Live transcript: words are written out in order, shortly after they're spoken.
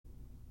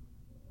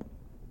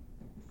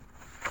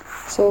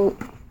So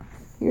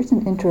here's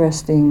an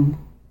interesting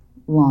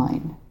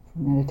line for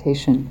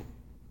meditation.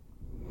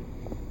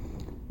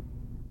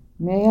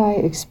 May I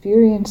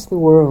experience the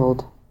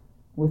world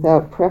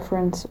without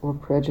preference or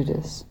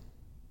prejudice.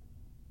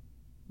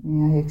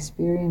 May I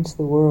experience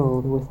the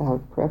world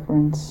without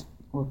preference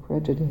or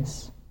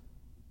prejudice.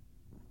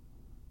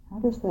 How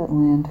does that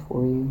land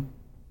for you?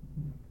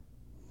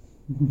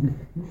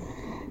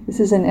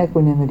 This is an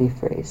equanimity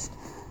phrase,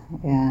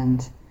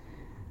 and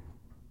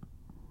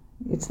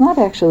it's not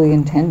actually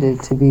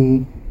intended to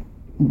be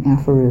an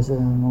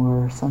aphorism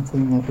or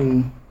something that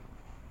we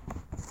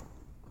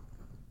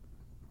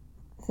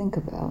think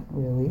about,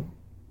 really.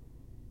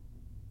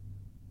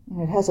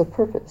 And it has a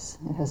purpose,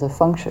 it has a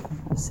function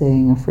of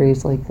saying a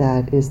phrase like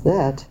that, is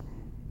that,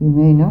 you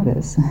may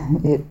notice,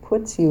 it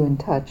puts you in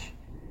touch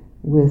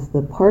with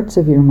the parts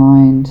of your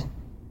mind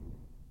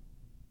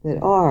that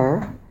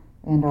are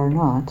and are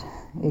not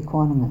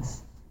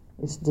equanimous.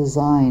 It's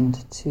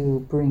designed to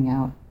bring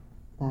out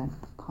that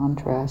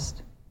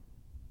contrast.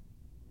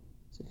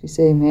 So if you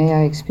say, may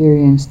I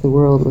experience the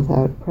world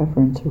without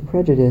preference or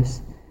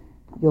prejudice,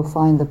 you'll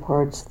find the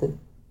parts that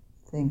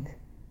think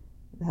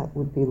that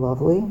would be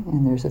lovely,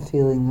 and there's a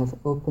feeling of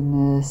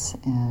openness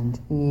and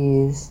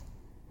ease.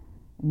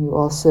 And you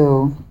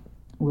also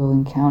will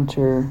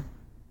encounter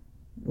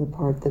the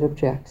part that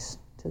objects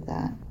to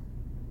that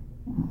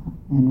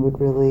and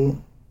would really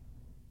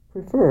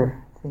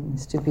prefer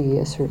things to be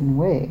a certain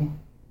way.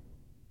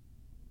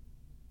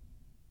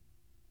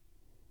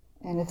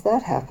 And if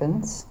that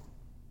happens,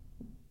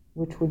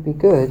 which would be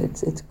good,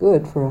 it's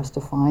good for us to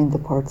find the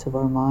parts of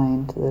our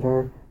mind that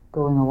are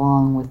going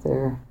along with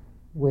their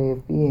way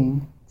of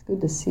being. It's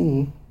good to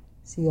see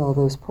all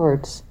those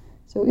parts.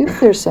 So if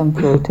there's some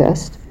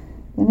protest,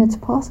 then it's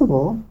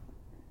possible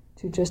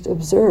to just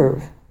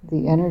observe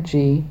the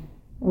energy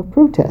of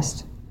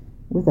protest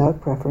without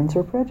preference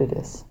or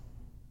prejudice.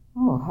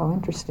 Oh, how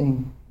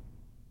interesting.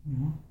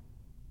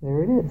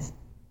 There it is.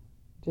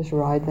 Just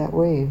ride that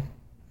wave.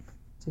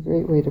 It's a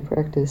great way to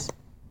practice.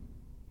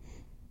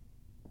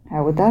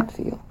 How would that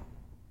feel?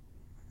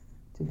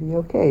 To be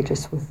okay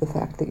just with the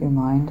fact that your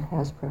mind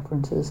has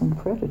preferences and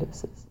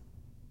prejudices.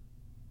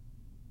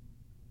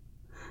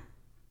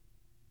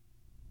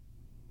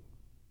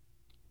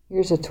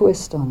 Here's a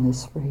twist on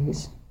this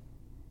phrase.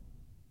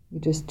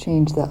 You just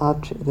change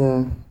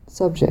the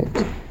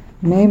subject.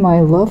 May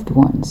my loved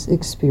ones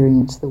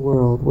experience the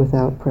world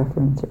without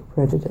preference or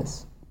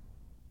prejudice.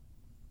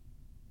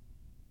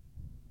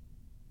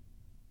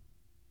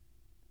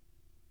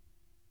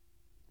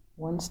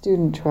 One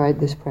student tried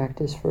this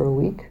practice for a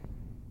week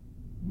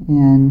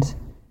and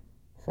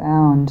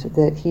found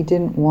that he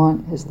didn't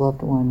want his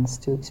loved ones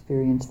to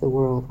experience the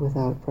world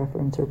without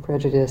preference or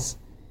prejudice,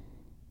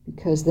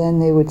 because then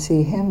they would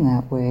see him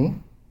that way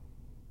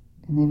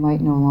and they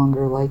might no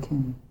longer like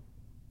him.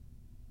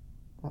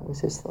 That was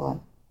his thought.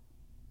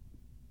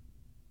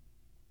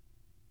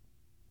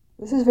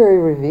 This is very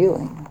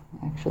revealing,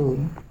 actually,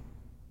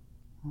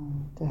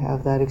 to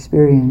have that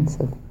experience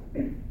of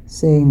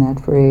saying that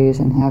phrase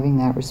and having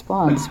that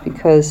response,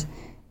 because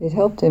it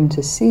helped him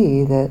to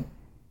see that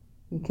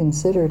he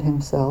considered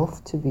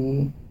himself to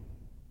be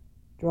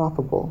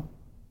droppable.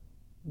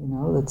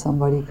 That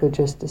somebody could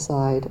just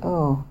decide,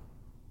 oh,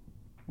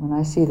 when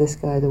I see this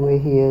guy the way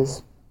he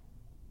is,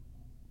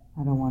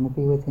 I don't want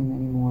to be with him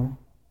anymore.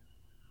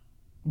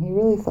 And he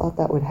really thought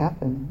that would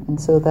happen.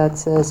 And so that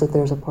says that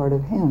there's a part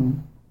of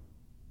him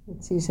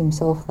that sees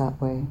himself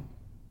that way.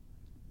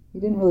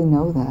 He didn't really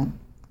know that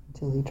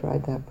until he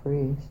tried that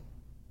phrase.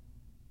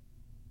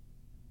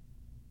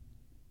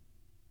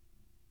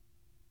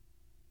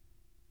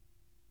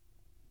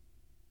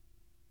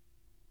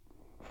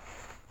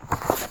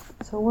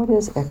 So what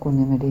is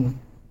equanimity?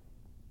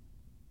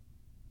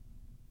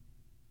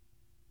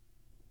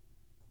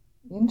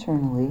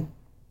 Internally,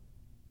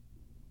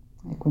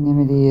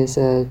 equanimity is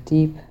a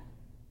deep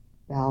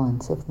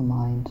balance of the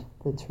mind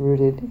that's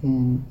rooted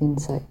in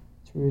insight,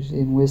 it's rooted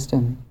in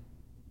wisdom.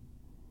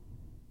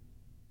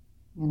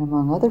 And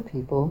among other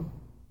people,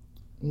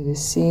 it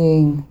is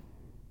seeing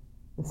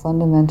the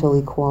fundamental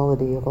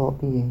equality of all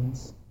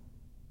beings.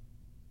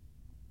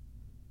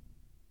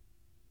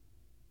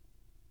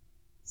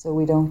 So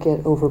we don't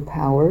get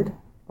overpowered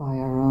by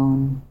our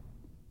own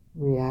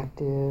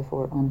reactive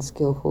or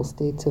unskillful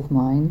states of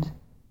mind.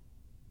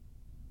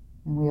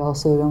 And we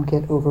also don't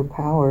get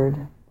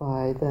overpowered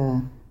by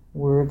the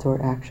words or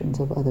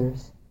actions of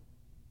others.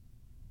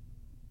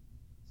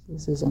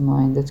 This is a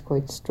mind that's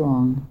quite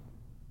strong.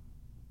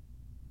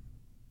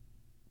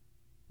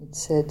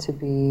 It's said to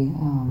be,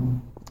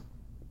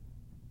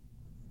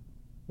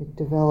 we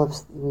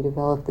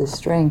develop this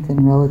strength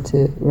in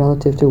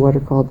relative to what are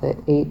called the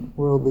 8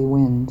 worldly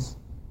winds,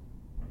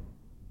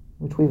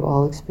 which we've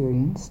all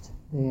experienced.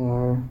 They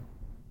are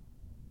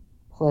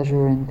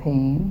pleasure and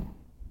pain,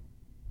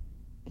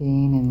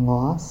 gain and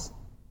loss,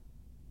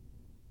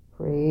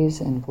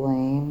 praise and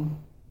blame,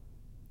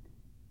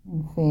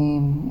 and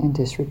fame and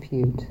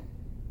disrepute.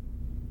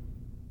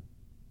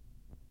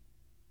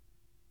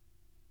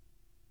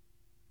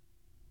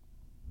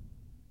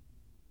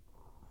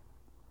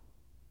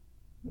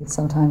 It's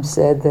sometimes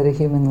said that a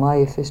human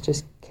life is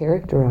just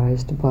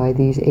characterized by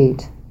these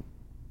 8.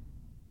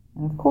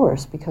 And of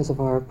course, because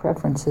of our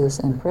preferences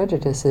and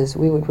prejudices,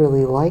 we would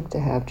really like to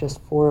have just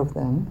 4 of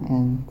them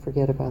and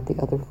forget about the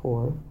other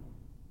 4.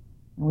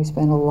 And we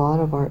spend a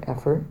lot of our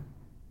effort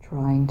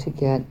trying to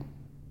get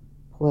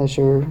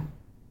pleasure,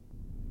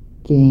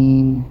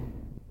 gain,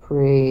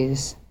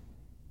 praise,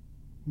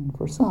 and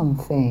for some,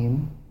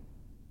 fame.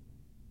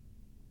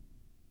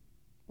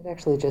 It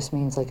actually just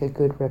means like a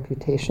good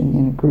reputation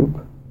in a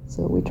group,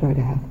 so we try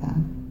to have that.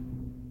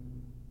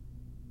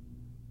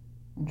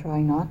 And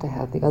try not to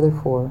have the other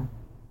 4.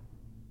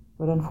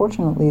 But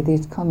unfortunately,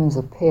 these come as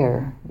a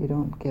pair. You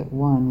don't get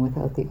one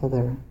without the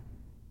other.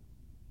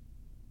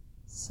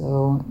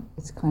 So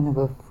it's kind of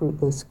a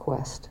fruitless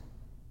quest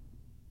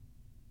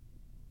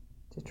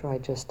to try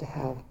just to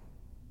have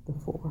the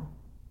 4.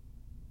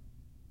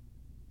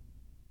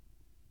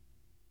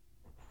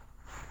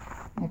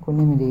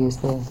 Equanimity is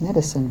the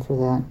medicine for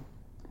that.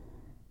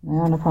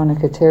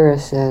 Nyanaponikatera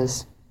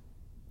says,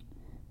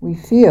 "We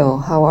feel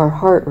how our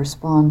heart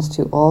responds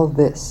to all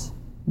this,"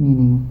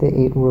 meaning the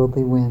 8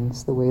 worldly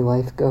winds, the way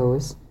life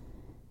goes.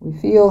 "We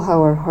feel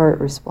how our heart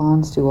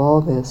responds to all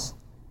this,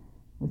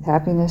 with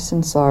happiness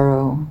and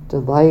sorrow,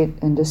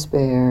 delight and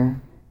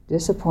despair,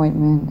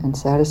 disappointment and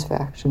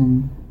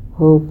satisfaction,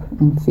 hope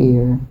and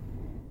fear.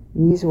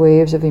 These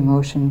waves of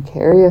emotion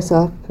carry us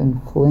up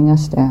and fling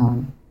us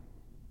down.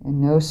 And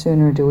no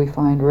sooner do we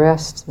find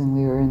rest than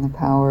we are in the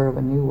power of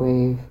a new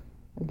wave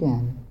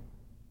again."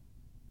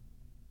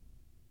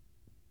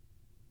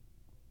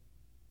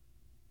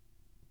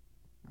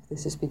 If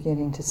this is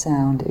beginning to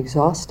sound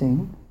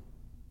exhausting,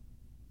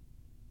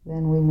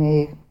 then we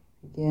may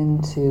begin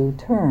to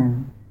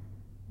turn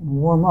and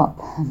warm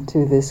up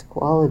to this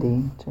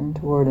quality, turn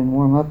toward and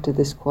warm up to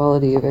this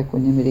quality of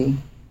equanimity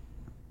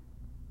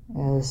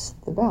as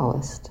the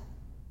ballast.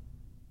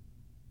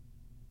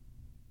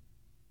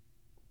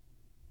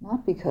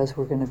 Not because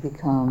we're going to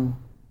become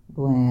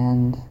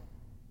bland,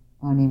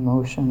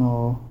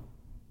 unemotional,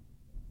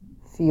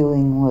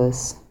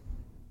 feelingless,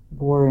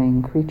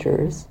 boring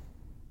creatures.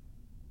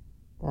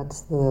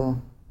 That's the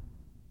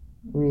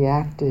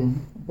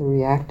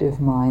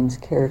reactive mind's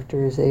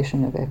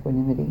characterization of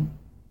equanimity.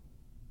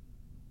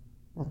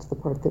 That's the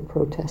part that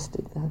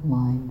protested that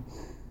mind.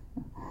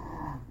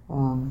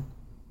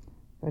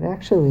 But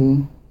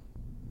actually,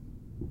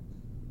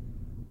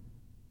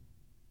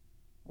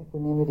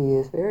 equanimity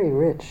is very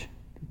rich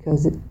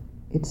because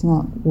it's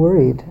not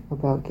worried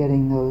about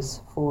getting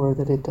those 4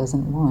 that it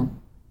doesn't want.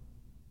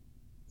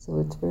 So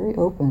it's very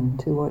open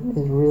to what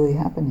is really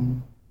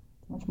happening.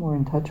 It's much more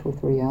in touch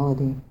with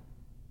reality.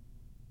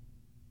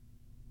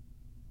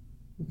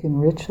 You can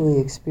richly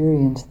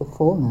experience the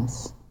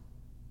fullness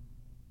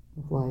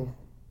of life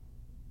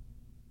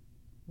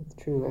with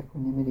true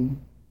equanimity.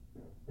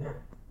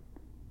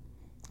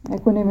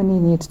 Equanimity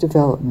needs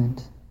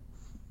development.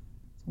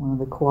 It's one of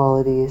the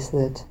qualities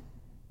that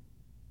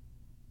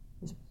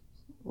is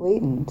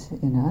latent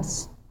in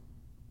us.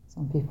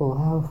 Some people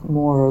have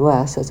more or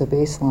less as a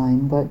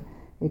baseline, but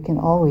it can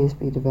always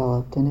be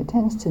developed, and it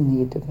tends to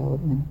need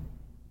development.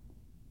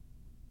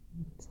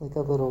 It's like a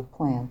little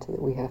plant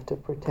that we have to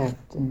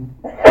protect and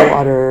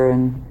water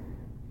and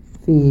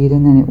feed,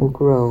 and then it will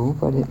grow,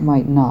 but it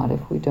might not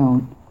if we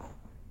don't.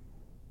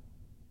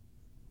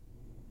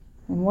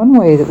 And one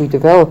way that we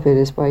develop it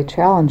is by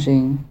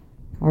challenging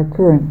our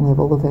current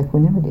level of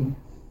equanimity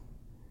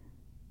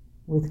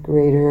with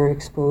greater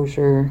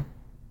exposure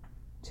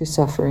to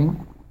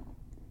suffering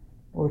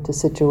or to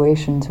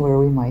situations where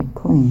we might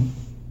cling.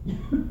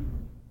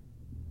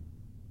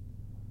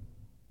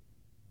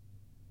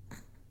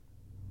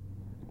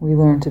 We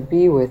learn to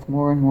be with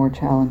more and more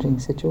challenging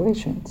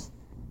situations,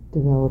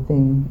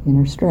 developing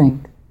inner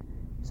strength.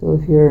 So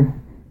if you're,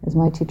 as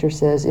my teacher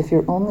says, if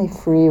you're only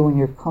free when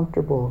you're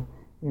comfortable,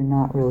 you're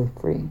not really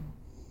free.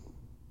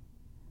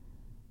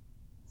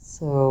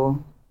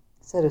 So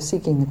instead of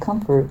seeking the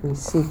comfort, we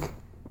seek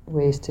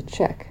ways to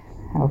check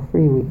how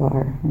free we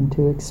are and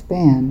to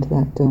expand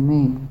that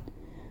domain.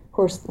 Of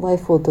course,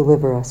 life will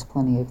deliver us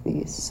plenty of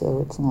these, so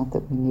it's not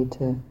that we need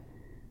to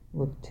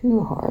look too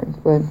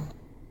hard, but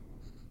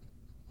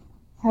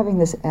having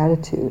this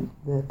attitude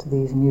that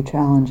these new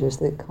challenges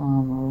that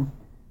come are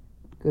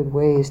good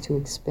ways to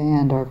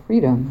expand our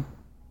freedom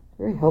is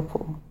very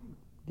helpful,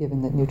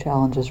 given that new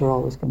challenges are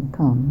always going to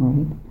come,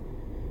 right?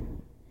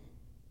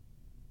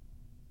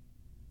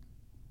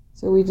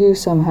 So we do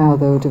somehow,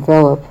 though,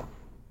 develop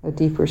a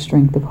deeper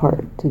strength of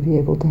heart to be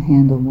able to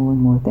handle more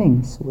and more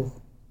things with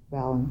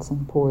balance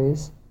and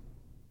poise.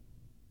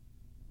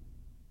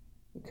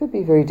 It could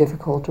be very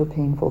difficult or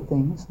painful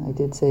things. I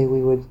did say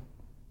we would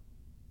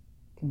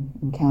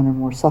encounter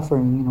more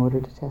suffering in order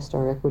to test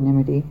our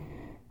equanimity,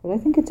 but I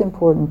think it's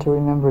important to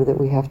remember that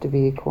we have to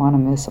be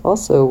equanimous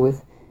also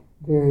with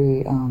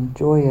very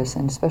joyous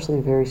and especially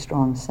very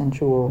strong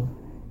sensual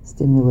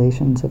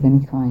stimulations of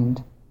any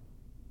kind,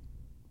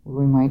 where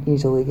we might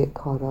easily get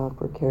caught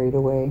up or carried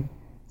away.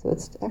 So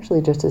it's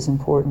actually just as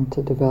important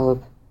to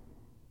develop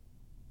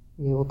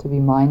be able to be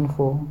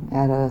mindful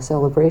at a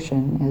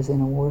celebration as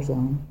in a war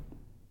zone.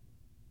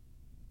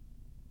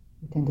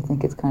 We tend to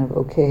think it's kind of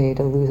okay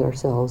to lose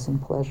ourselves in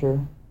pleasure.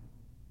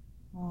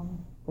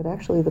 But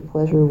actually the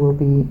pleasure will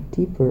be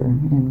deeper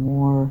and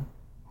more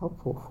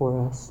helpful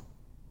for us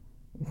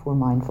if we're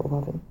mindful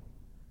of it.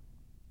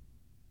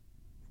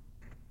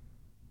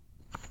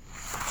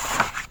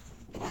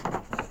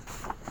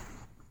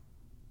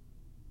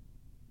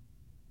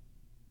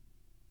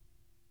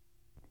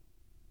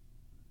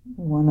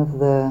 One of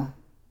the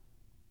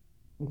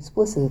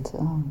explicit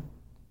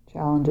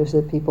challenges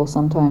that people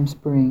sometimes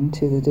bring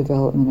to the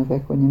development of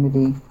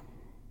equanimity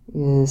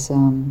is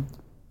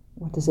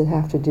what does it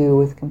have to do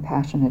with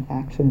compassionate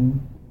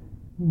action?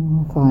 You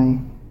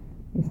know,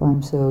 if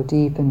I'm so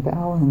deep and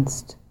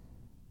balanced,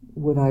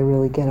 would I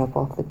really get up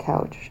off the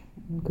couch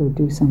and go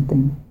do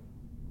something?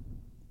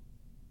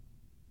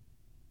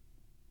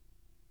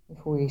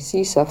 If we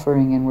see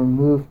suffering and we're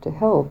moved to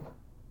help,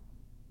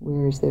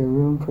 where is there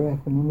room for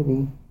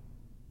equanimity?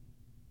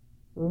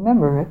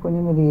 Remember,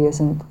 equanimity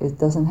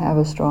doesn't have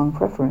a strong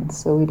preference,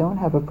 so we don't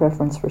have a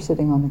preference for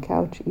sitting on the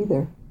couch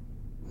either.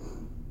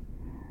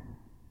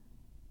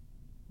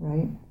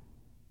 Right?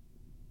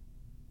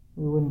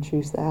 We wouldn't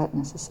choose that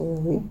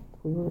necessarily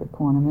if we were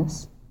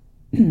equanimous.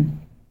 In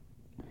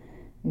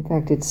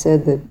fact, it's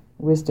said that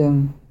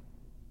wisdom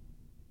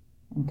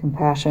and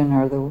compassion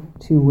are the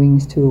two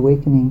wings to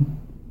awakening,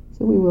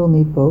 so we will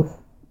need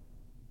both.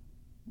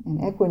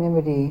 And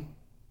equanimity,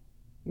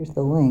 here's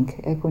the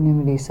link,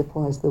 equanimity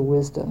supplies the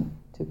wisdom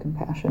to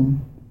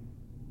compassion.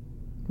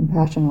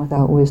 Compassion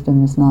without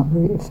wisdom is not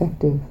very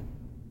effective.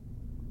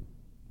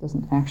 It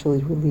doesn't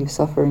actually relieve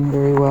suffering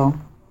very well.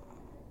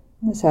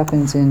 This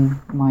happens in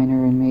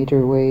minor and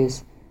major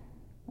ways.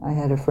 I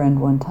had a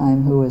friend one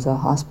time who was a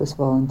hospice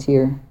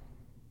volunteer,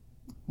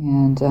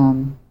 and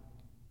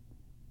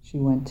she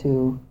went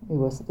to, it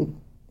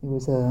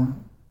was a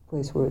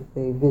place where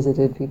they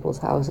visited people's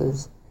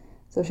houses.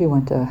 So she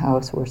went to a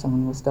house where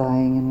someone was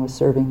dying and was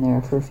serving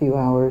there for a few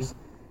hours,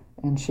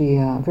 and she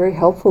very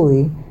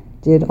helpfully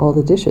did all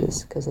the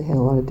dishes, because they had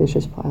a lot of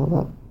dishes piled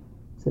up.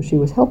 So she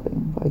was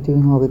helping by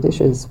doing all the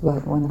dishes,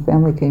 but when the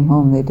family came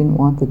home, they didn't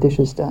want the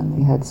dishes done.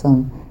 They had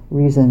some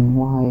reason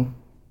why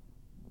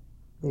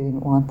they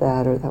didn't want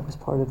that, or that was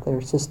part of their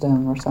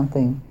system or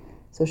something.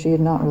 So she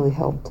had not really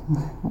helped.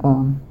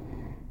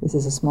 This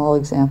is a small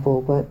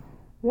example, but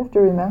we have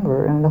to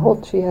remember, and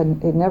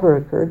it never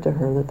occurred to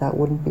her that that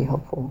wouldn't be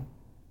helpful.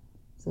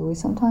 So we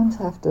sometimes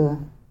have to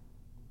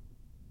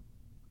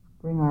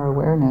bring our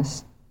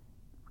awareness.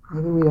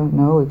 Maybe we don't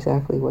know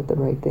exactly what the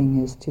right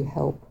thing is to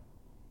help.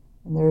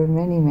 And there are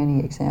many,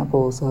 many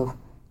examples of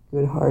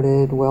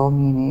good-hearted,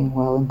 well-meaning,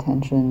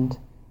 well-intentioned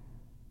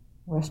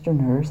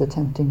Westerners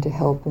attempting to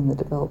help in the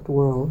developed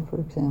world, for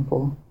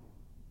example,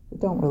 that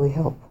don't really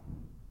help.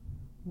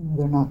 You know,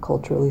 they're not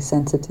culturally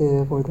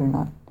sensitive, or they're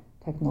not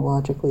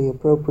technologically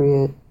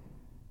appropriate.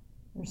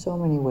 There's so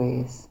many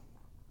ways.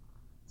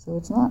 So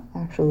it's not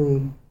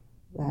actually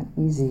that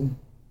easy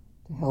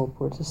to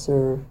help or to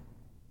serve.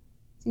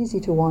 It's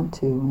easy to want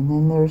to, and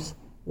then there's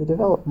the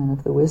development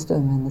of the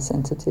wisdom and the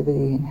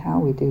sensitivity and how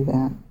we do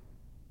that.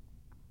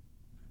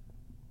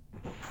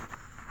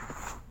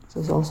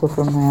 This is also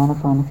from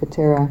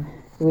Nyanaponikatera.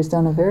 It was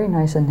done a very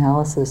nice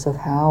analysis of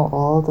how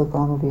all the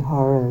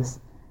Brahmaviharas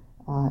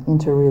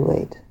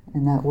interrelate.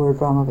 And that word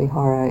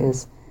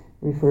Brahmavihara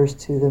refers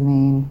to the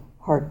main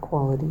heart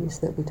qualities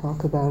that we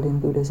talk about in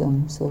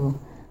Buddhism. So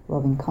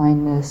loving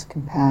kindness,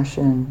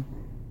 compassion,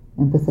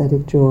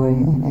 empathetic joy,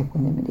 and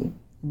equanimity.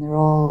 And they're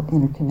all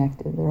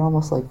interconnected. They're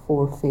almost like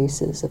four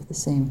faces of the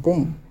same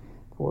thing,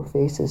 four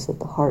faces that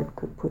the heart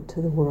could put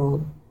to the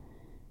world.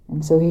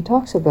 And so he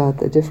talks about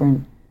the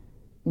different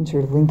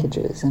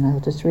interlinkages, and I'll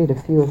just read a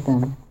few of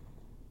them.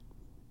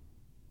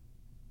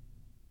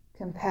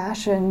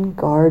 Compassion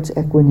guards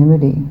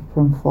equanimity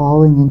from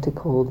falling into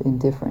cold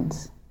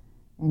indifference,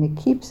 and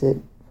it keeps it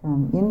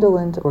from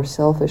indolent or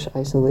selfish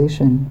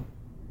isolation.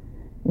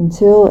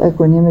 Until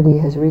equanimity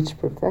has reached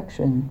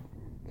perfection,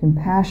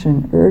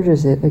 compassion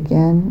urges it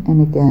again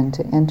and again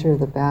to enter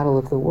the battle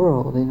of the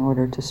world in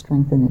order to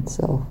strengthen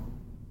itself.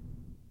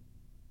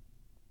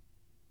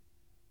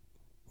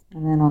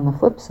 And then on the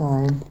flip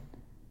side,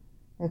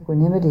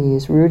 equanimity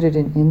is rooted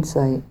in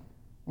insight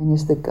and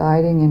is the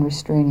guiding and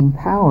restraining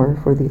power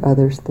for the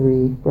other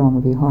three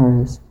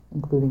Brahmaviharas,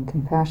 including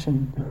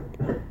compassion.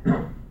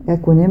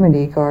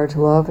 Equanimity guards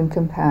love and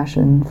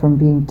compassion from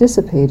being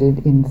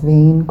dissipated in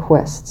vain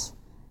quests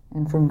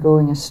and from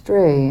going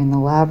astray in the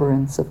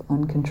labyrinths of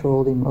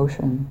uncontrolled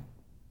emotion.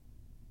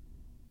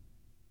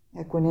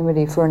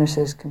 Equanimity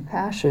furnishes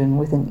compassion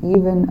with an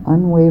even,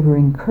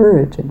 unwavering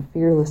courage and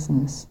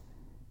fearlessness,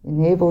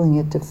 enabling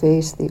it to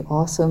face the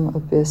awesome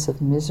abyss of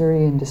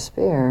misery and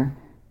despair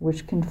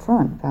which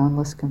confront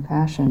boundless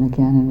compassion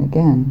again and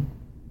again.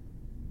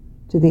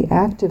 To the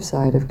active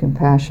side of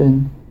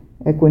compassion,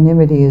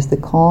 equanimity is the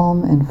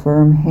calm and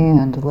firm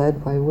hand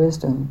led by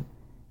wisdom,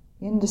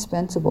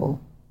 indispensable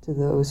to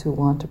those who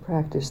want to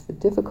practice the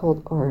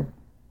difficult art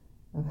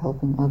of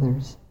helping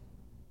others.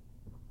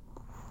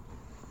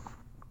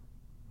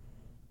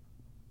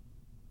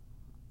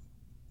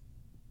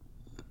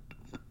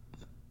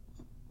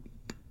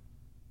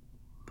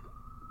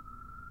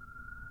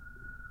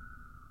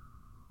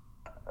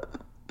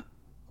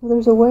 So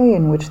there's a way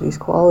in which these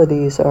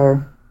qualities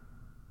are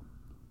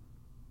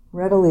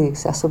readily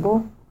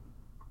accessible,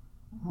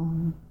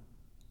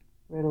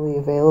 readily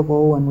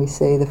available. When we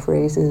say the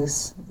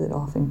phrases that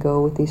often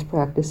go with these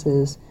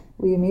practices,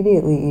 we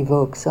immediately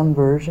evoke some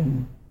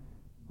version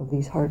of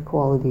these heart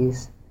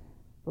qualities.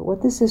 But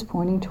what this is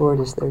pointing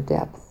toward is their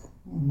depth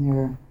and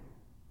their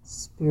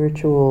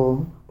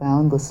spiritual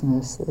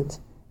boundlessness, that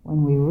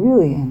when we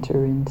really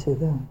enter into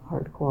the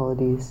heart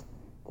qualities,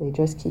 they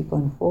just keep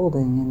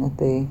unfolding, and that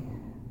they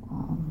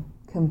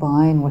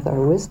combine with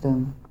our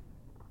wisdom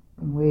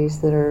in ways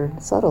that are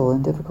subtle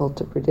and difficult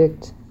to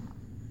predict.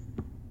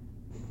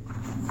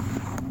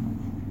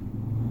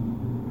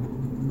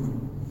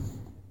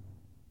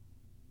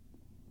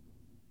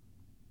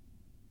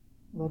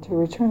 But to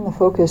return the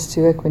focus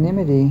to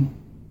equanimity,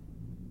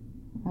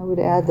 I would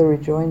add the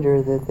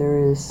rejoinder that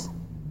there's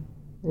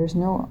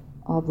no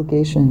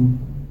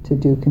obligation to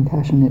do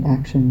compassionate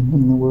action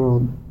in the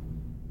world.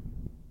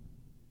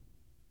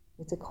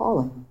 It's a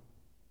calling.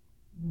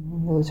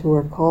 And those who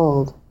are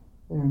called,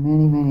 there are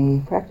many,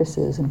 many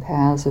practices and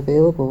paths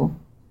available,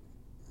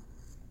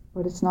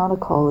 but it's not a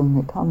calling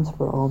that comes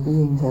for all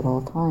beings at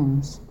all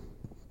times.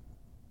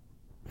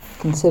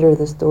 Consider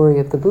the story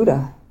of the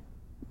Buddha,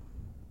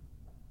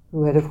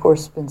 who had of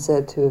course been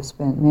said to have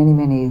spent many,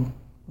 many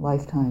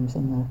lifetimes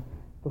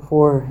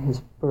before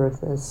his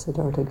birth as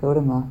Siddhartha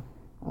Gautama,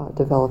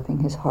 developing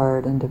his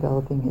heart and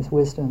developing his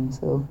wisdom.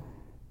 So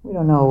we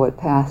don't know what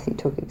path he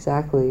took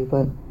exactly,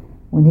 but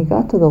when he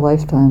got to the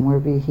lifetime where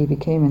he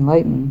became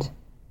enlightened,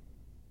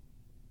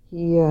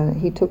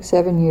 he took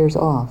 7 years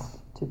off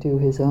to do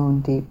his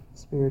own deep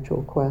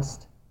spiritual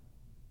quest.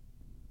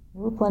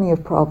 There were plenty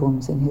of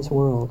problems in his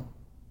world.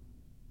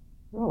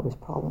 There are always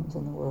problems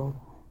in the world.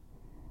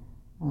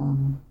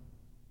 And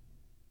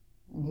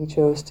he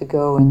chose to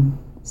go and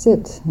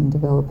sit and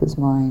develop his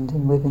mind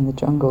and live in the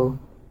jungle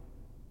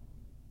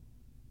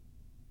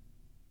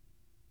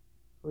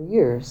for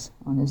years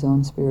on his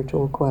own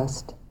spiritual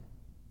quest,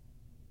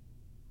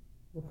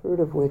 the fruit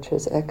of which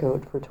has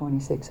echoed for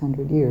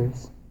 2,600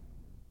 years.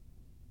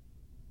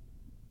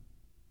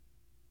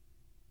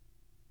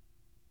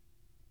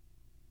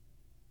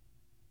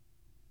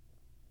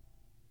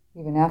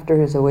 Even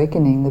after his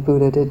awakening, the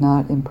Buddha did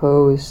not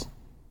impose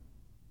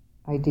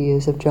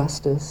ideas of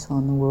justice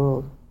on the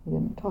world. He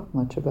didn't talk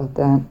much about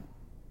that.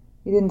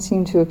 He didn't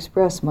seem to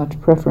express much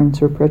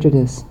preference or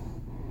prejudice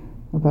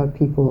about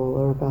people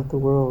or about the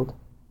world.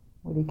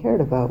 What he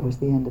cared about was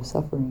the end of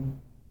suffering.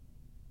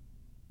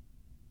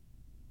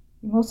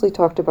 He mostly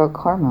talked about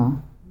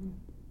karma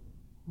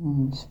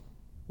and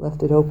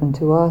left it open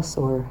to us,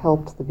 or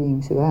helped the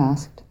beings who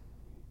asked,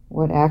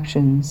 what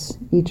actions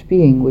each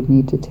being would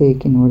need to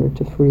take in order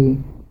to free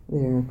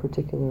their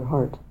particular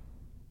heart.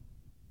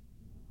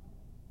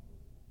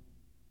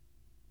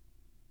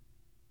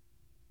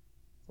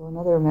 So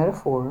another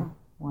metaphor,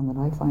 one that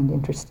I find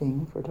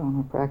interesting for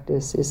Dharma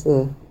practice, is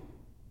the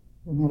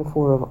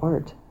metaphor of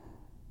art.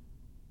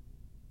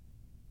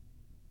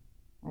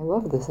 I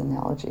love this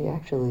analogy,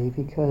 actually,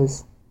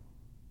 because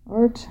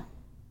art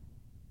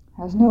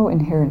has no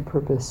inherent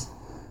purpose.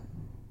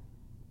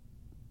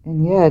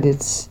 And yet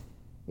it's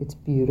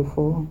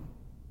beautiful,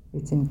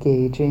 it's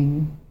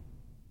engaging,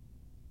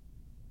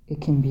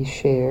 it can be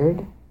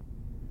shared,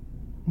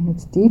 and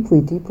it's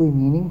deeply, deeply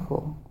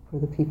meaningful for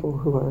the people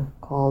who are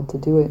called to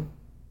do it.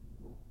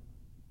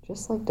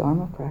 Just like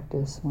Dharma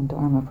practice, when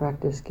Dharma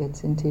practice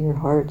gets into your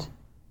heart,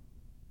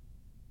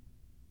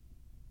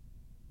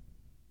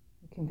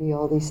 it can be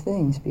all these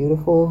things: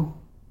 beautiful,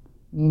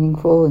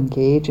 meaningful,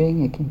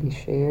 engaging, it can be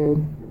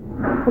shared,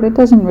 but it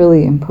doesn't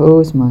really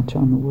impose much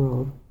on the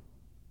world.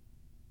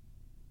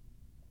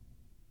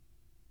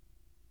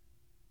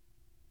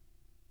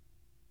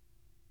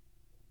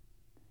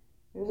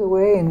 There's a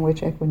way in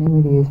which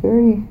equanimity is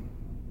very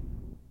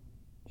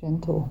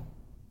gentle.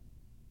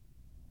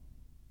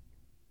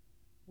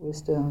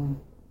 Wisdom,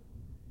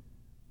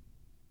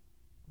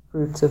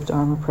 fruits of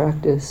Dharma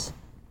practice.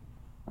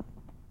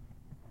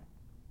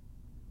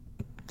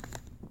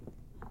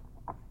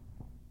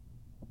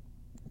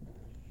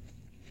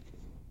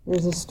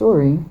 There's a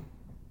story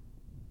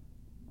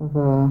of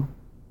a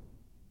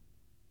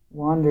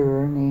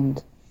wanderer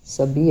named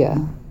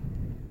Sabia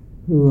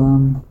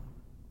who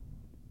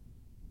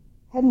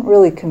hadn't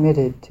really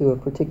committed to a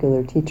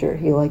particular teacher.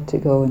 He liked to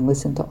go and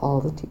listen to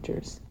all the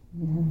teachers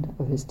and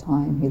of his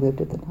time. He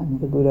lived at the time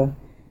of the Buddha,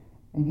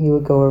 and he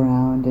would go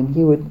around and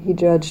he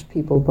judged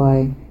people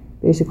by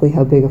basically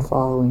how big a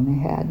following they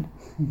had.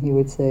 And he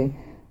would say,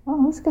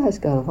 "Oh, this guy's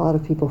got a lot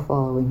of people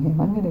following him.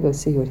 I'm going to go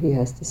see what he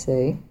has to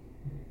say."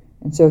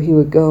 And so he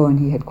would go and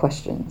he had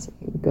questions.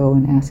 He would go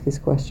and ask his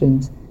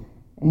questions,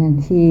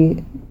 and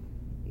he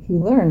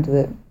learned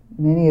that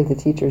many of the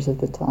teachers of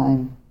the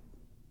time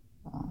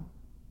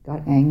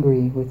got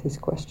angry with his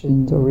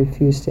questions or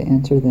refused to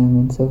answer them,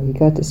 and so he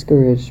got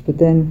discouraged. But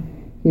then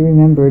he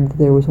remembered that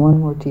there was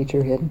one more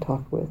teacher he hadn't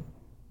talked with.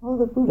 Oh,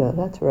 the Buddha,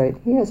 that's right,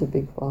 he has a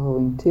big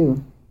following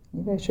too.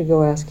 Maybe I should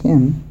go ask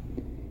him.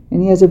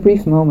 And he has a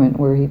brief moment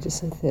where he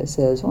just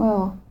says,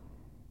 well,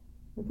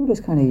 the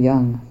Buddha's kind of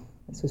young.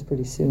 This was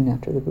pretty soon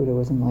after the Buddha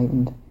was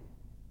enlightened.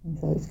 He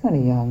thought, he's kind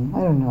of young. I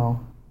don't know.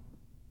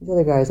 These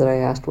other guys that I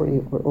asked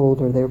were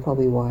older. They were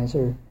probably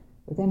wiser.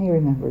 But then he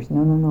remembers,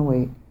 no,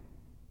 wait.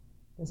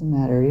 Doesn't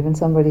matter. Even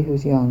somebody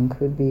who's young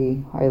could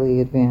be highly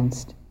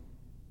advanced.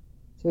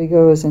 So he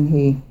goes and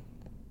he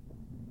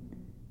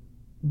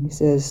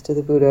says to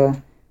the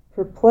Buddha,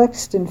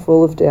 "Perplexed and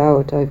full of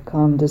doubt, I've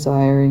come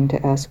desiring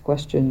to ask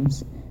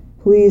questions.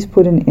 Please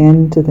put an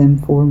end to them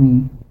for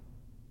me.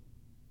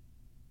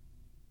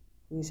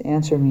 Please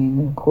answer me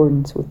in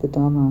accordance with the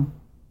Dhamma."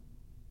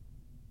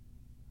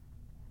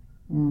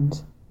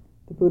 And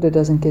the Buddha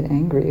doesn't get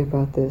angry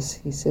about this.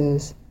 He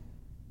says,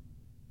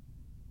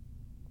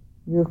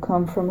 "You have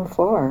come from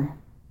afar,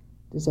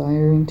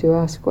 desiring to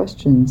ask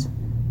questions.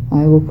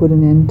 I will put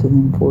an end to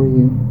them for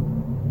you.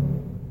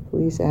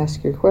 Please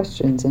ask your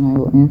questions, and I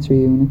will answer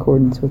you in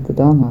accordance with the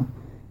Dhamma."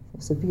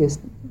 So Sabbi is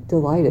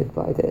delighted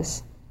by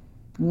this.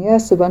 And he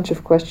asks a bunch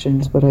of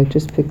questions, but I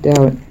just picked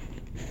out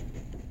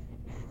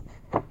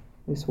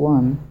this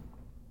one.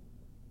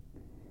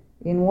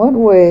 In what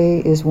way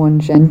is one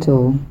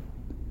gentle,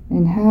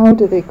 and how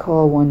do they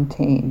call one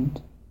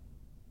tamed?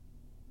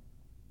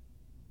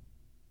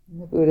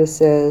 And the Buddha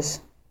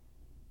says,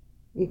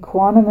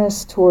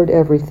 equanimous toward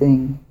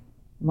everything,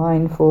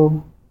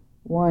 mindful,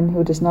 one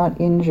who does not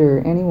injure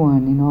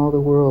anyone in all the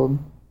world,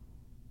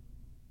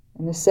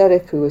 an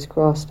ascetic who is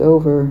crossed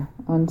over,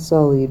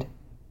 unsullied,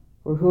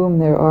 for whom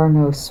there are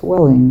no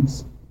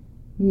swellings,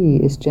 he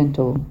is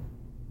gentle.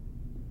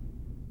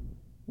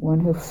 One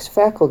whose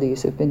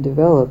faculties have been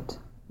developed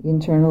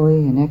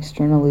internally and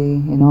externally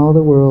in all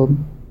the world,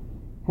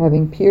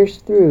 having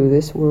pierced through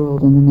this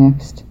world and the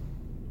next,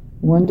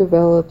 one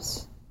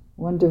developed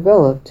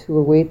who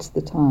awaits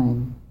the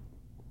time,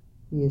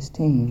 he is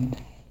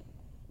tamed.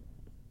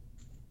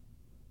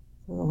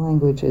 So the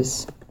language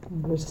is,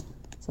 there's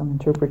some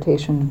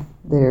interpretation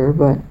there,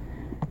 but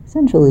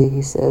essentially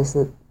he says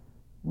that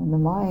when the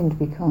mind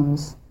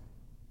becomes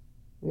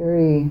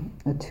very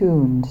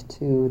attuned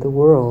to the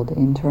world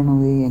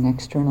internally and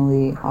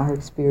externally, our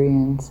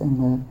experience and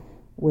the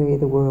way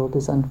the world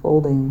is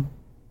unfolding,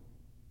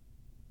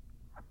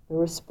 the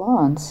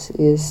response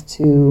is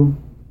to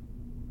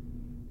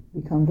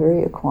become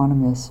very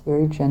equanimous,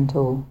 very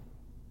gentle.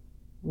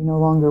 We no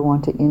longer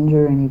want to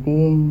injure any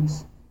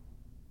beings.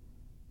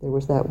 There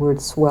was that word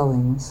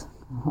swellings.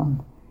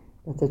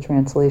 That's a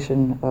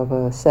translation of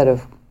a set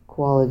of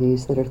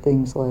qualities that are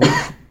things like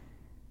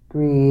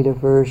greed,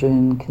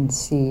 aversion,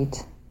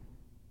 conceit,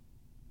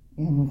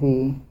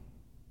 envy.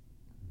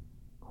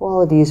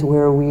 Qualities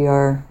where we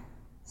are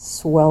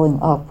swelling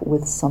up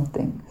with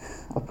something,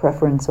 a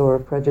preference or a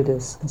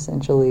prejudice,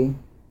 essentially.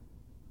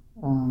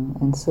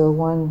 And so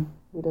one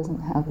who doesn't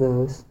have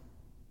those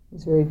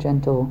is very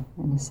gentle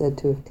and is said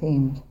to have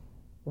tamed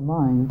the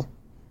mind.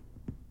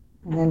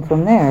 And then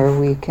from there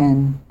we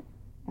can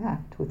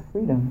act with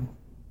freedom.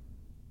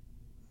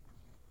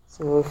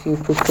 So if you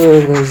prefer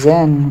the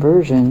Zen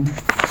version,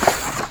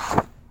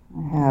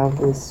 I have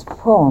this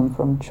poem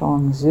from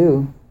Chuang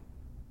Tzu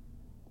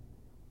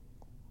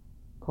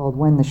called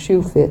When the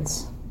Shoe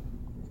Fits.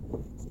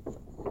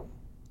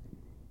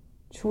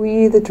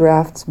 Chui the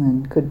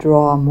draftsman could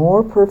draw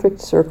more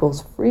perfect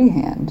circles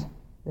freehand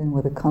than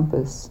with a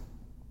compass.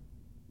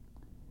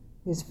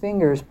 His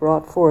fingers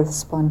brought forth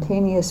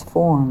spontaneous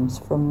forms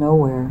from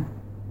nowhere.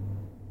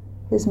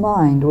 His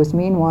mind was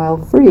meanwhile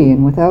free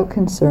and without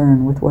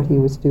concern with what he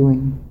was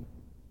doing.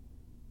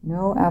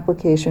 No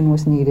application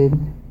was needed.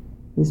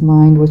 His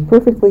mind was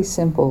perfectly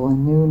simple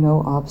and knew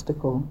no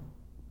obstacle.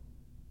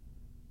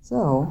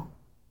 So,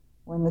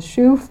 when the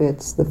shoe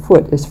fits, the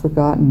foot is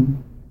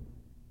forgotten.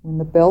 When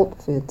the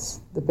belt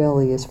fits, the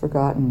belly is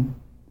forgotten.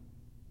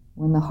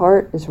 When the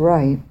heart is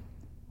right,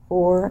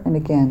 for and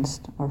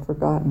against are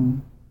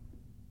forgotten.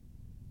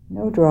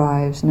 No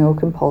drives, no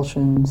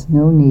compulsions,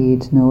 no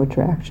needs, no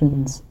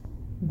attractions.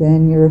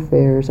 Then your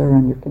affairs are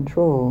under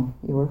control.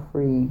 You are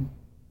free.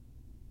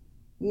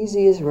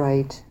 Easy is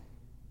right.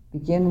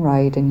 Begin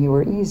right and you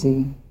are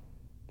easy.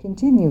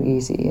 Continue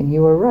easy and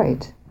you are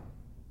right.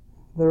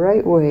 The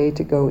right way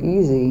to go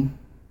easy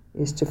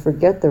is to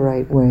forget the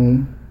right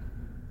way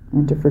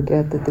and to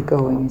forget that the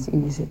going is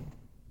easy.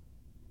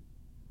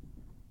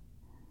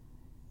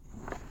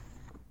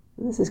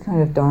 This is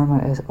kind of Dharma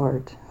as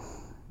art.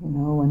 You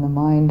know, when the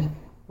mind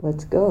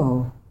lets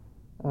go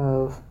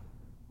of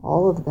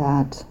all of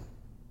that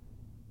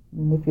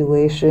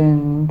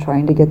manipulation,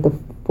 trying to get the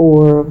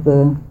 4 of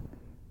the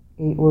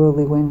 8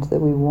 worldly winds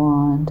that we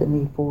want, and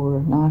the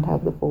 4 not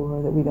have the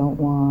 4 that we don't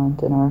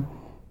want, and our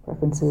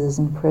preferences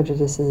and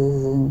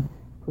prejudices and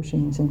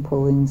pushings and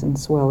pullings and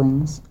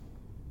swellings,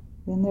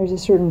 then there's a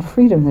certain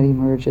freedom that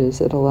emerges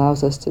that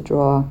allows us to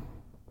draw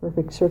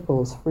perfect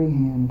circles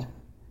freehand,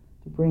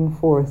 to bring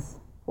forth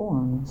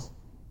forms,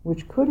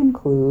 which could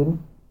include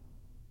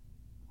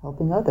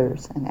helping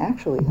others and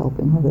actually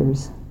helping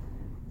others,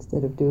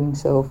 instead of doing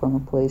so from a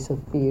place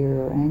of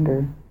fear or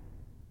anger.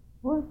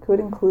 Or it could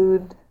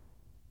include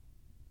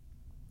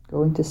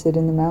going to sit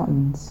in the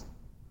mountains,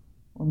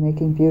 or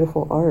making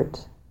beautiful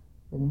art,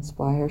 that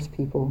inspires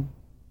people,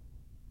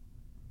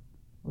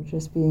 or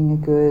just being a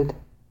good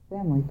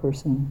family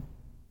person.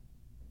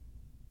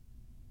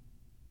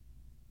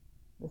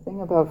 The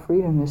thing about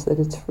freedom is that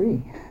it's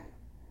free.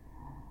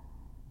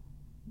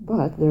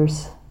 But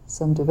there's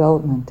some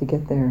development to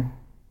get there.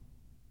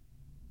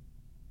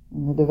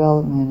 And the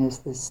development is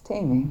this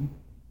taming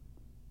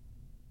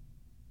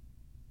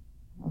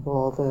of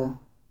all the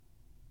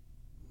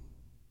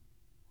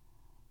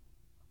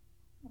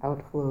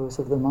outflows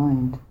of the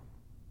mind.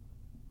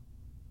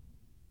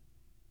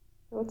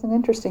 So it's an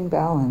interesting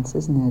balance,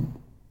 isn't it?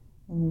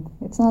 And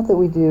it's not that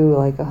we do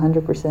like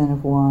 100%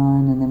 of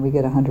one and then we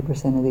get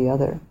 100% of the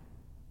other.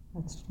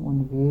 That's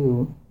one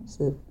view. It's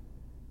that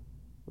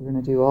we're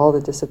going to do all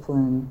the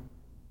discipline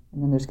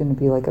and then there's going to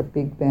be like a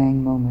big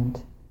bang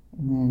moment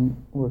and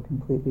then we're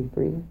completely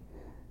free.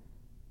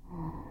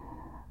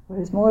 But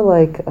it's more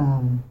like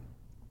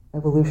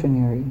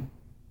evolutionary,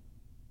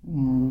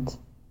 and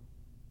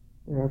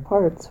there are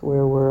parts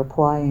where we're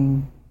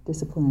applying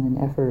discipline and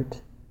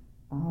effort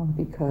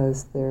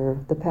because they're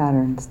the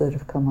patterns that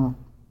have come up,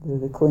 they're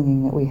the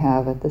clinging that we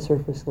have at the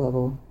surface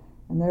level,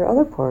 and there are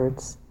other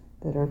parts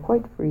that are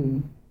quite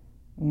free,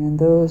 and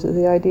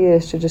the idea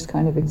is to just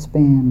kind of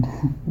expand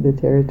the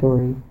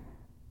territory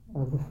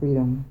of the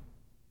freedom.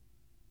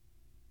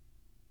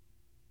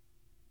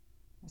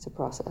 It's a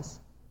process.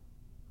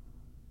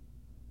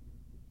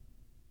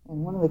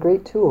 And one of the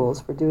great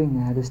tools for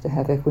doing that is to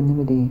have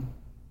equanimity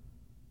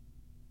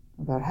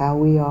about how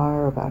we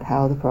are, about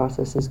how the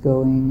process is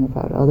going,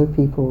 about other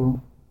people.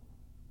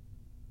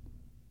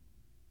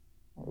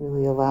 It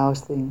really allows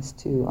things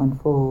to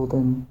unfold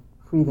and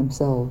free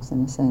themselves,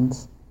 in a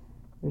sense.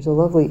 There's a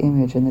lovely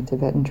image in the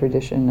Tibetan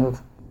tradition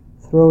of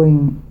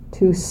throwing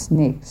two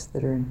snakes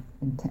that are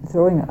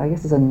throwing, I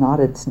guess it's a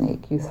knotted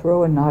snake. You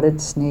throw a knotted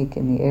snake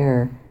in the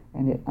air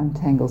and it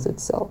untangles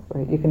itself,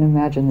 right? You can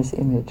imagine this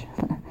image.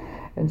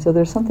 And so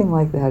there's something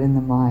like that in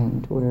the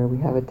mind where we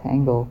have a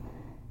tangle,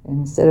 and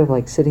instead of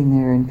like sitting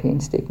there and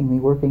painstakingly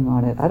working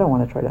on it, I don't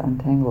want to try to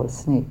untangle a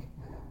snake.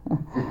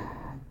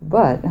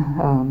 But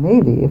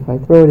maybe if I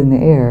throw it in the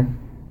air,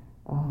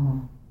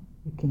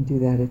 it can do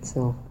that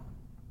itself.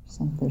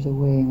 There's a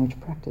way in which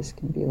practice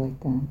can be like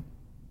that.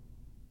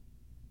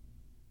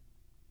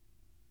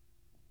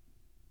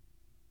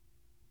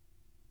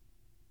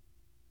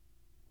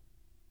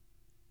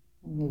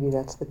 And maybe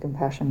that's the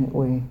compassionate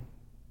way.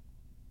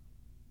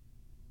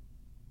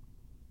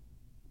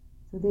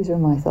 So these are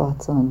my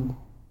thoughts on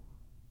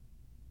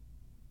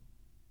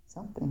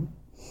something.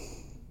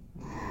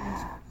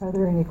 Are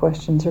there any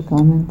questions or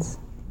comments?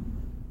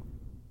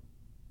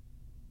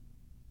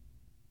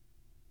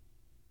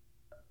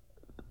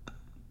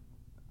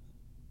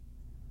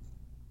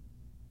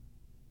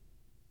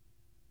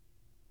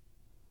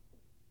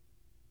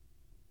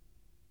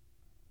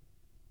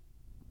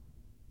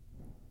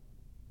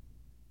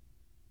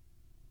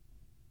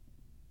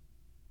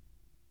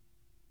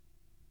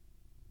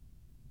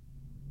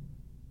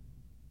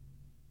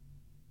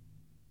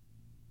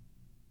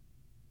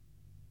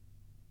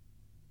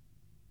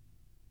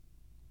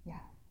 Yeah.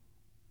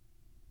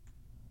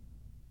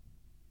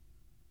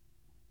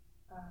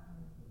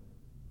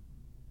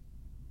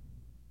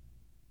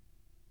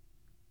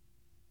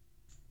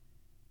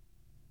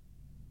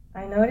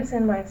 I notice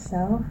in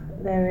myself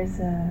there is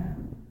a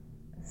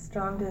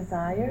strong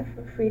desire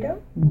for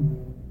freedom.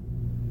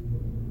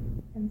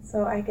 And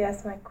so I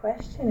guess my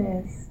question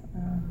is,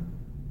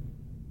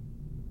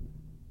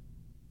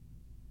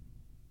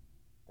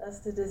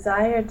 does the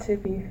desire to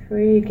be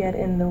free get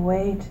in the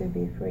way to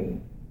be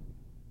free?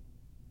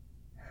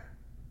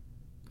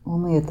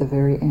 Only at the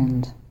very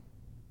end.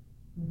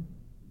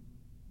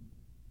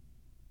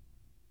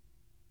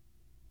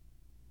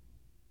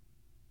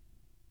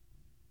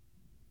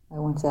 I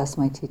once asked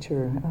my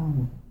teacher,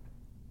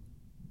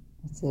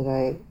 I said,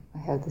 I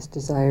had this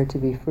desire to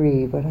be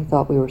free, but I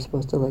thought we were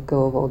supposed to let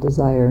go of all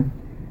desire.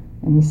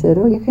 And he said,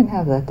 oh, you can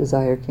have that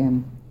desire,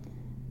 Kim,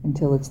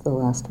 until it's the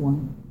last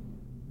one.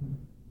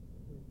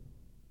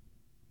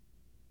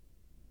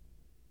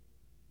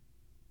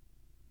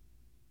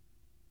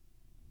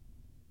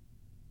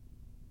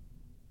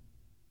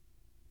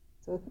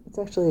 So it's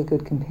actually a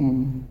good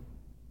companion,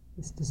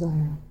 this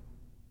desire.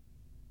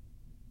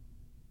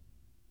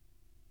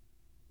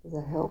 Does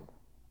that help?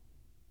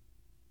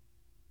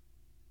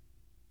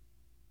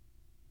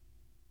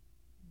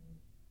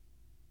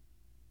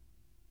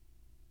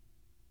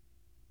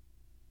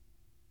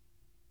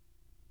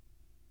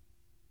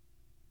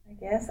 I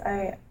guess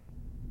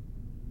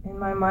in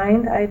my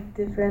mind, I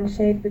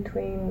differentiate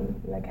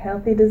between like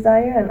healthy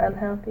desire and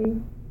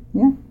unhealthy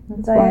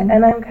desire, fine.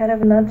 and I'm kind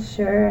of not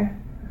sure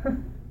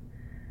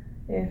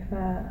if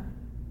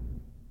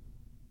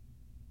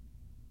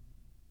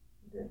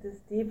this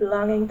deep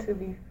longing to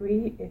be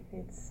free, if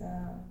it's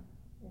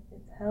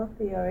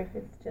healthy or if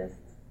it's just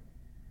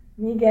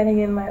me getting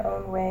in my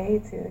own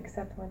way to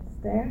accept what's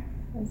there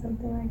or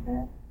something like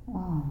that.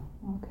 Oh,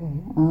 okay.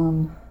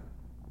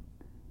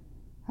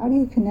 How do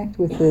you connect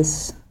with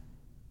this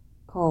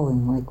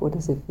calling? Like, what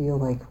does it feel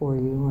like for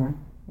you, or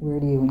where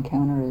do you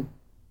encounter it?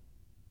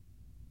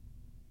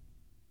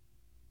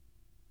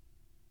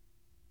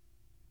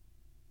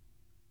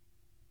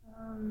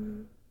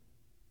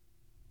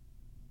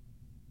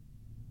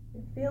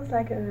 feels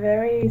like a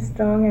very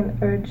strong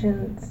and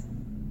urgent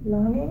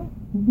longing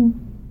Mm-hmm.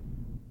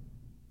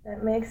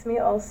 that makes me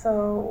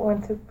also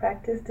want to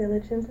practice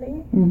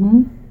diligently,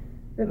 Mm-hmm.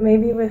 but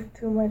maybe with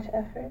too much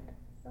effort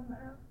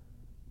somehow.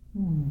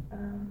 Mm.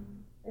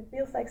 It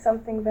feels like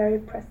something very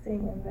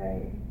pressing and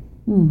very...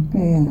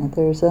 Yeah.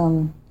 There's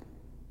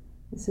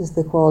this is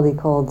the quality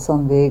called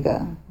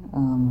samvega,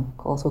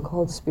 also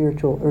called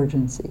spiritual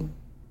urgency,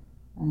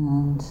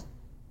 and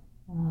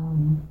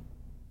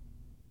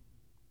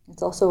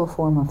it's also a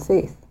form of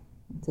faith.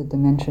 It's a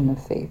dimension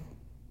of faith,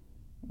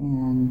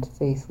 and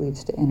faith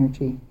leads to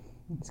energy.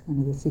 It's kind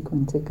of the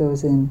sequence it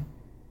goes in.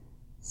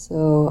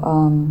 So,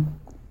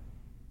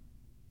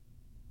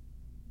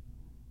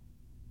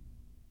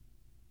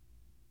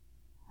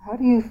 how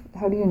do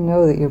you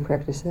know that your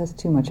practice has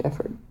too much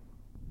effort?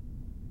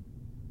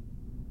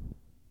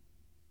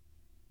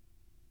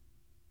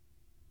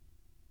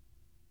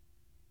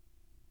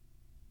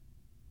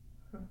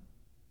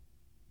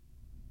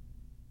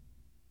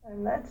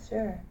 I'm not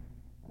sure,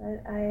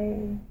 but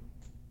I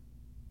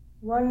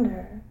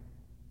wonder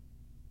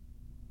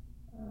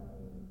if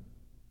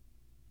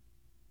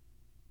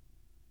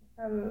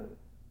I'm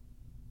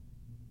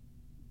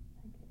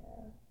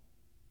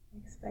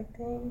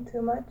expecting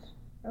too much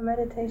from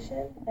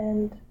meditation,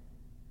 and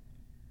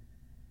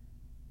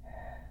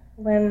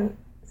when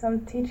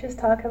some teachers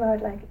talk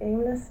about like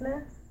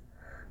aimlessness,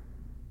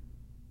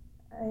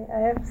 I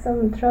have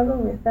some trouble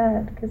with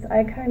that, because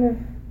I kind of,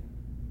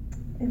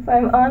 if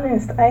I'm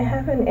honest, I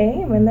have an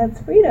aim, and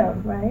that's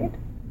freedom, right?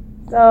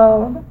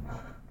 So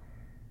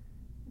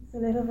it's a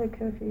little bit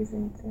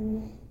confusing to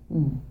me.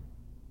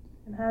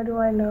 And how do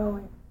I know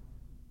if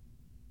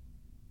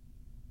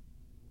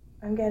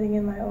I'm getting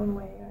in my own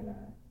way or not?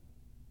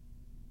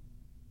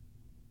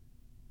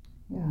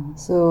 Yeah,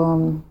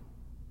 so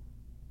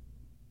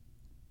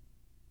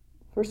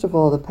first of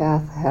all, the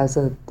path has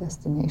a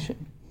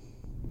destination.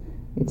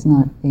 It's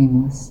not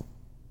aimless.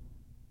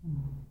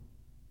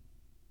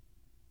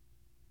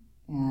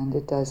 And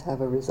it does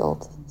have a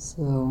result.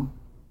 So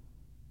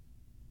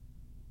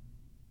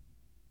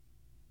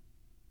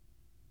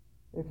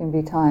there can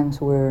be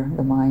times where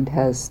the mind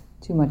has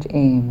too much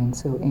aim, and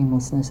so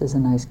aimlessness is a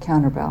nice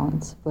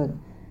counterbalance. But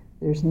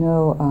there's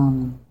no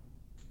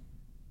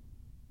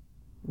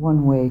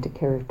one way to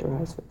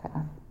characterize the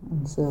path.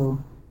 And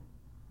so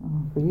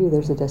for you,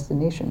 there's a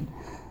destination.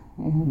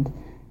 And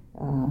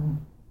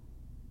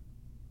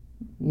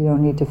you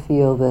don't need to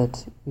feel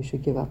that you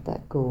should give up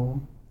that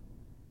goal.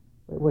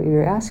 But what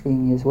you're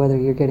asking is whether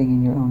you're getting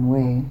in your own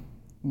way.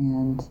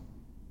 And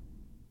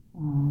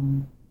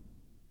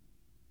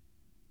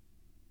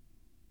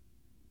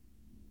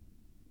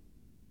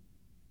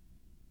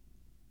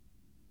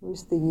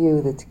who's the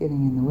you that's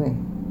getting in the way?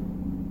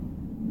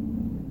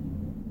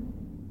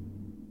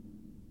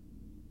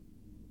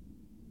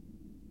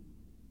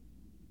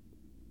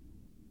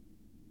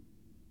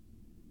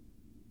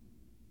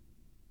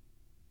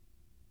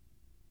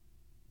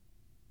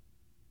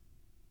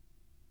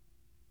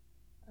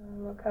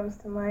 What comes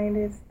to mind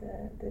is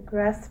the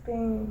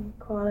grasping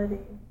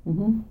quality.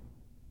 Mm-hmm.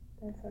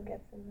 That's what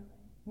gets in the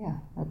way. Yeah,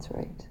 that's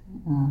right.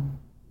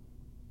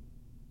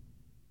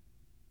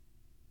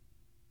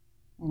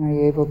 And are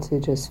you able to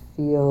just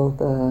feel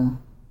the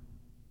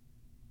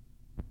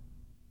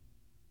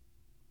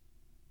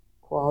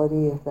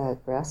quality of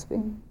that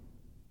grasping?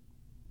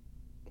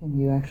 Can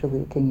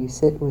you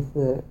sit with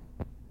the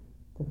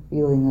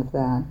feeling of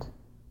that?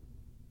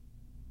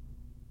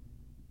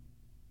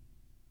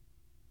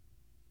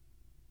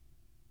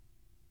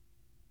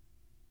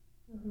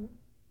 Mm-hmm.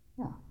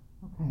 Yeah,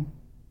 okay.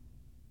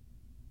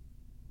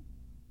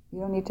 You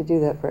don't need to do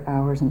that for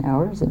hours and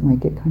hours. It might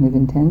get kind of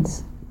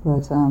intense,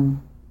 but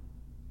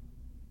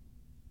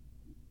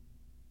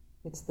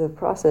it's the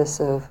process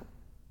of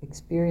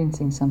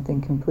experiencing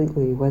something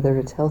completely, whether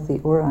it's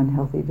healthy or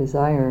unhealthy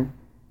desire,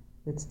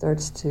 that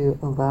starts to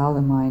allow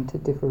the mind to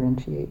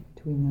differentiate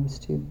between those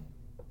two.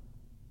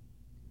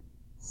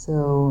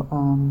 So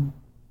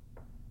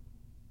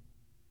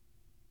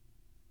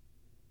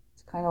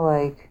it's kind of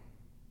like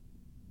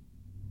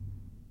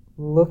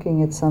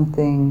looking at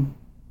something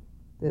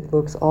that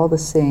looks all the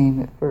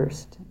same at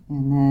first,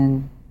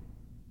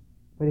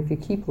 but if you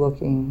keep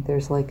looking,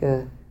 there's like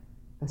a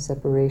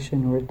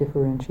separation or a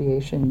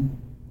differentiation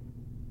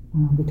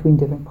between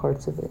different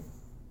parts of it.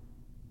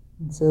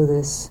 And so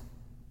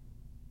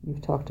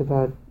you've talked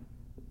about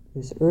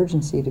this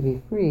urgency to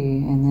be free,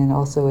 and then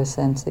also a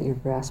sense that you're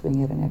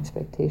grasping at an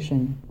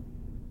expectation.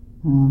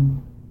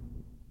 And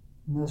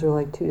those are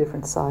like two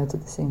different sides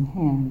of the same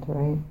hand,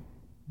 right?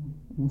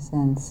 In a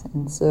sense.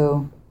 And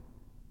so,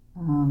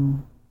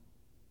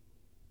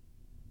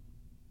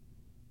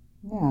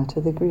 to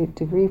the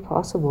degree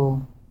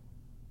possible,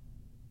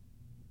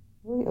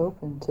 really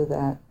open to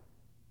that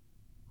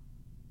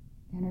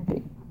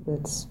energy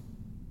that's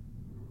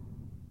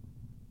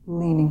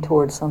leaning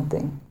towards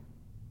something.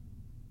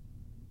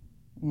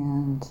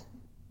 And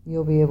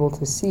you'll be able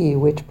to see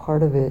which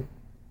part of it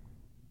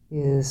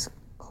is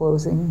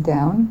closing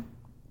down,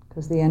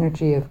 because the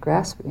energy of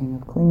grasping,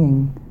 of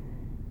clinging,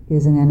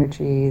 is an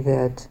energy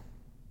that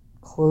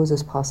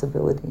closes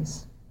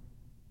possibilities,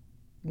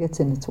 gets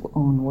in its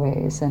own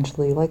way,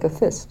 essentially, like a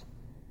fist.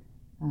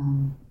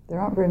 There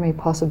aren't very many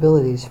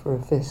possibilities for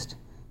a fist.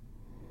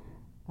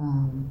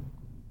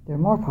 There are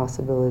more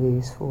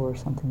possibilities for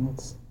something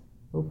that's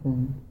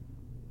open.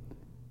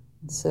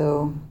 And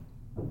so,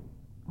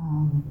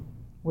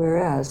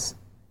 whereas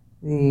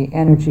the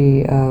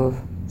energy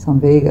of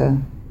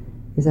Samvega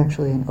is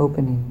actually an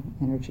opening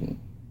energy.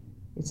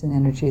 It's an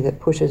energy that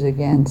pushes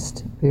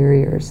against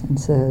barriers and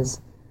says,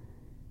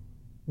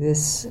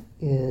 this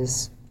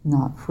is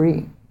not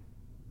free.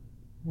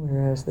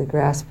 Whereas the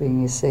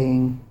grasping is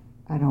saying,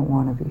 I don't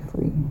want to be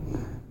free.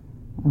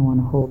 I want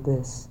to hold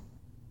this.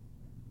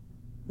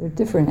 They're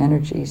different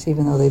energies,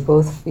 even though they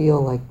both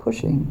feel like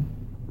pushing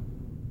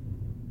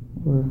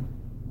or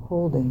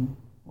holding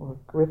or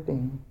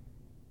gripping.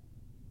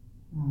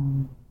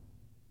 And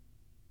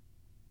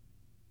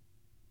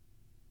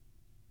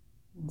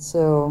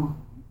so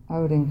I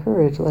would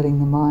encourage letting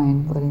the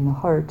mind, letting the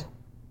heart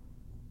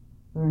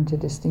learn to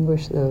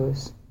distinguish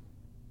those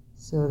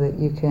so that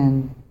you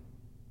can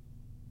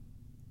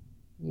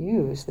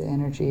use the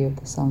energy of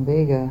the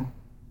Samvega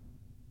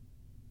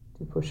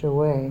to push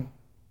away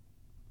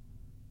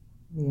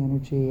the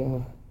energy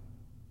of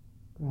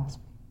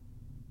grasping.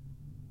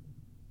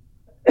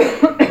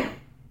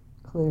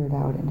 Clear it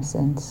out in a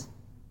sense.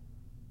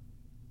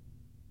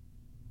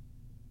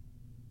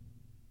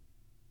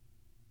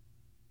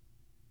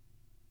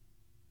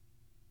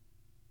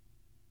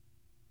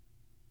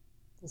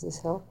 Does this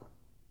help?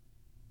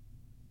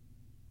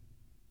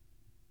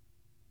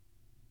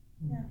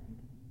 Yeah.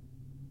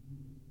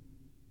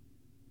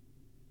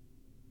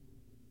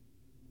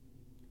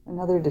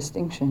 Another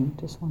distinction,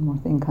 just one more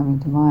thing coming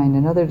to mind,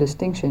 another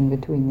distinction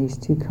between these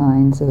two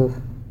kinds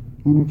of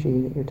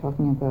energy that you're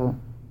talking about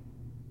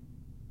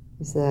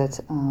is that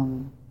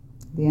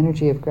the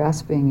energy of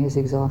grasping is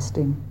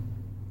exhausting.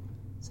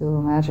 So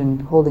imagine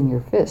holding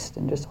your fist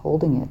and just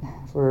holding it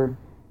for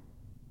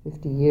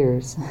 50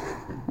 years,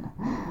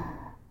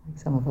 like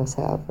some of us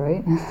have,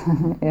 right?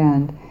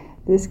 And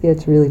this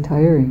gets really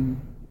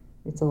tiring.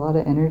 It's a lot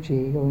of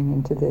energy going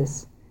into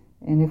this.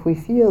 And if we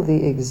feel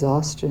the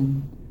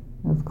exhaustion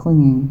of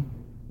clinging,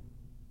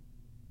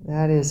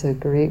 that is a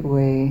great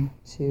way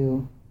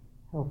to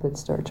help it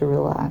start to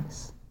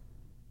relax.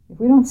 If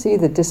we don't see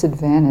the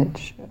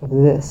disadvantage of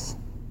this,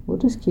 we'll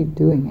just keep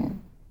doing it.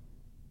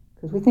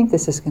 Because we think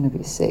this is going to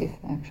be safe,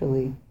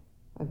 actually.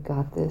 I've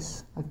got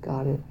this, I've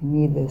got it, I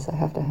need this, I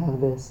have to have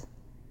this.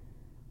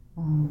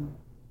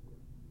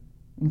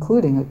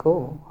 Including a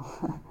goal.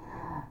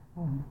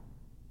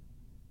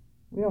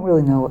 We don't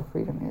really know what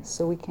freedom is,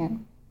 so we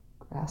can't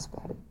grasp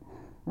at it.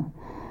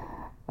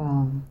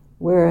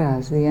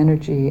 Whereas the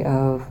energy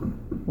of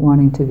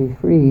wanting to be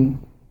free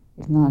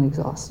is not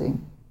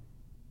exhausting.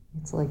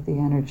 It's like the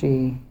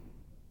energy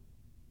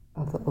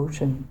of the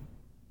ocean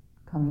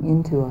coming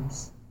into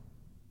us.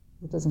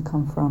 It doesn't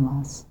come from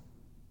us.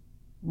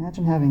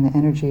 Imagine having the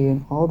energy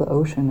in all the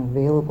ocean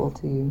available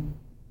to you.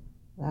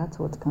 That's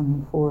what's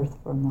coming forth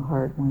from the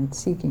heart when it's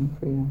seeking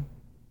freedom.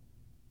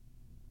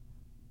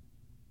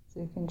 So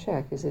you can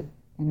check, is it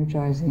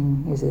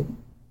energizing, is it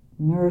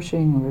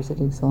nourishing, or is it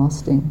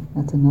exhausting?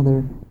 That's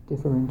another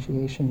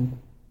differentiation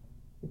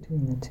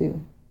between the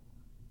two.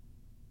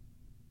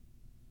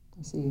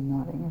 I see you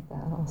nodding at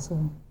that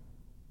also.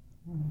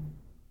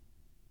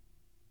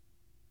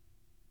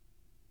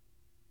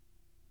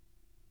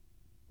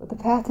 But the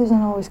path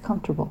isn't always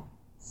comfortable.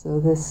 So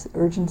this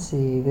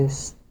urgency,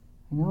 this,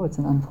 I know it's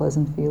an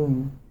unpleasant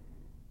feeling,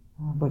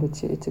 but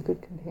it's a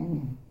good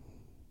companion.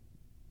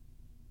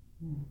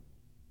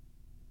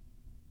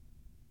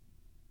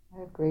 I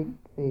have great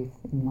faith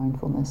in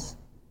mindfulness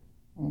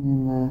and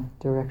in the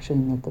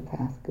direction that the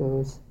path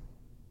goes,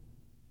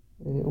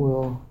 that it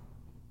will,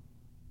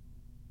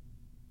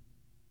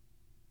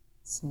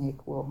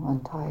 snake will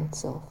untie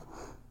itself.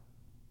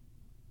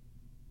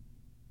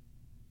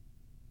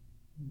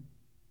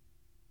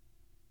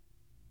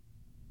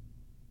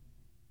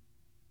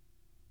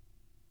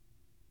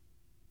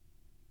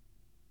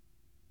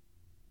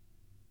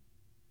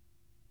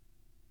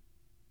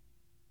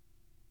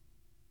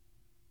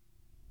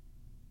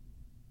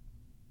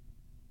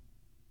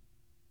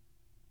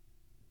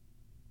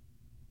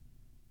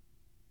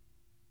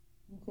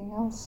 Anything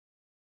else?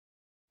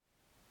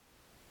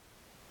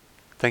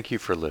 Thank you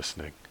for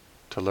listening.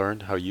 To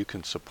learn how you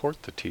can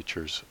support the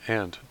teachers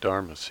and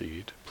Dharma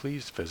Seed,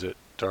 please visit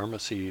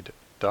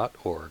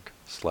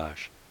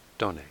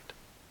dharmaseed.org/donate.